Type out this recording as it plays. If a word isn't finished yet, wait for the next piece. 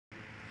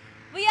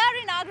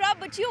in Agra,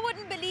 but you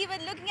wouldn't believe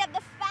it looking at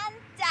the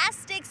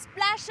fantastic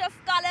splash of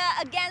color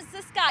against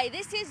the sky.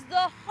 This is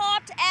the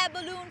Hot Air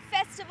Balloon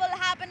Festival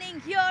happening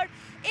here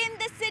in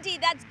the city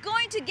that's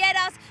going to get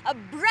us a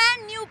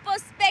brand new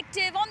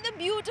perspective on the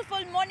beautiful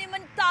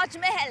monument Taj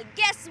Mahal.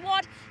 Guess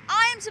what?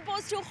 I am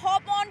supposed to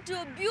hop on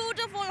to a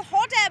beautiful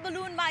hot air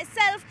balloon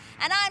myself,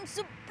 and I'm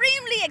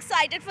supremely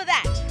excited for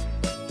that.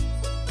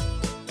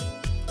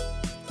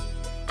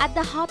 At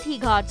the Hathi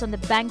Ghats on the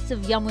banks of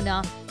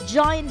Yamuna,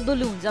 giant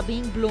balloons are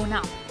being blown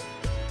up.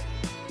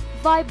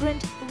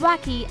 Vibrant,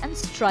 wacky and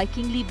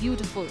strikingly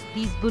beautiful,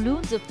 these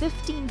balloons of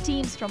 15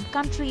 teams from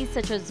countries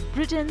such as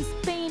Britain,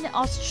 Spain,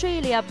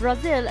 Australia,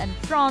 Brazil and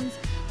France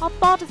are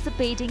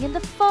participating in the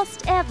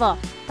first ever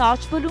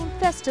Taj Balloon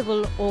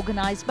Festival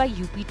organised by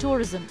UP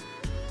Tourism.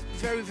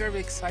 Very, very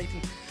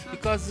exciting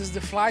because this is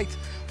the flight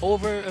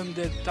over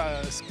the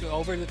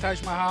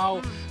Taj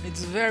Mahal.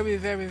 It's very,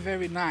 very,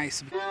 very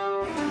nice.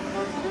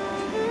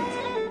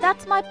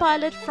 That's my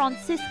pilot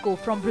Francisco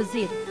from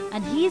Brazil,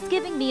 and he's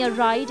giving me a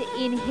ride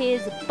in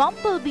his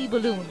bumblebee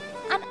balloon,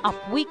 and up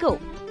we go.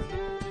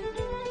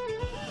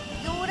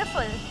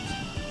 Beautiful.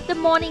 The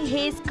morning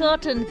haze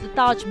curtained the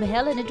Taj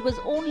Mahal, and it was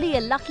only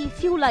a lucky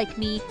few like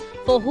me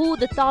for who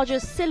the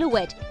Taj's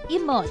silhouette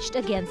emerged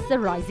against the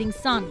rising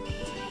sun.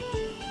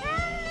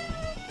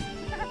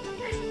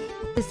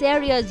 This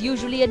area is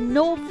usually a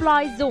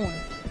no-fly zone.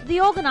 The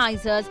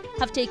organizers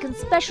have taken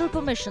special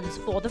permissions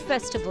for the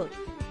festival.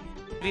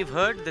 We've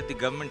heard that the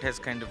government has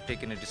kind of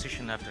taken a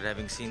decision after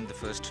having seen the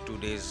first 2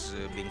 days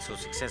being so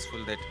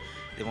successful that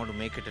they want to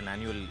make it an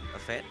annual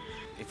affair.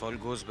 If all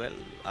goes well,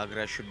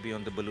 Agra should be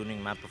on the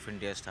ballooning map of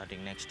India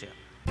starting next year.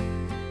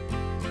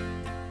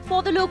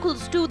 For the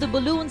locals too, the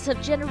balloons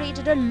have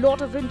generated a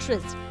lot of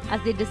interest.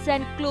 As they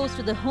descend close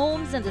to the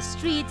homes and the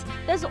streets,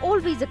 there's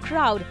always a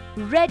crowd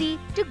ready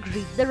to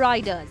greet the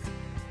riders.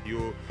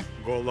 You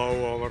go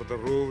low over the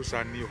roofs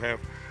and you have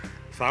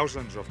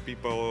thousands of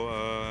people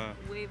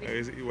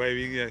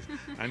waving yes.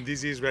 And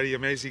this is very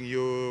amazing.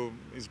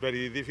 It's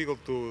very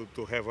difficult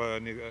to have a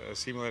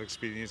similar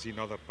experience in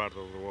other parts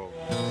of the world.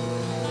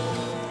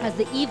 As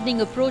the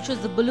evening approaches,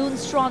 the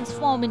balloons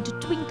transform into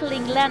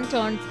twinkling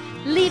lanterns,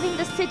 leaving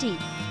the city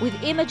with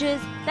images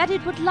that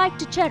it would like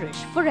to cherish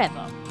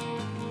forever.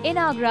 In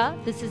Agra,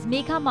 this is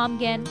Megha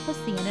Mamgen for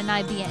CNN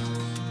IBN.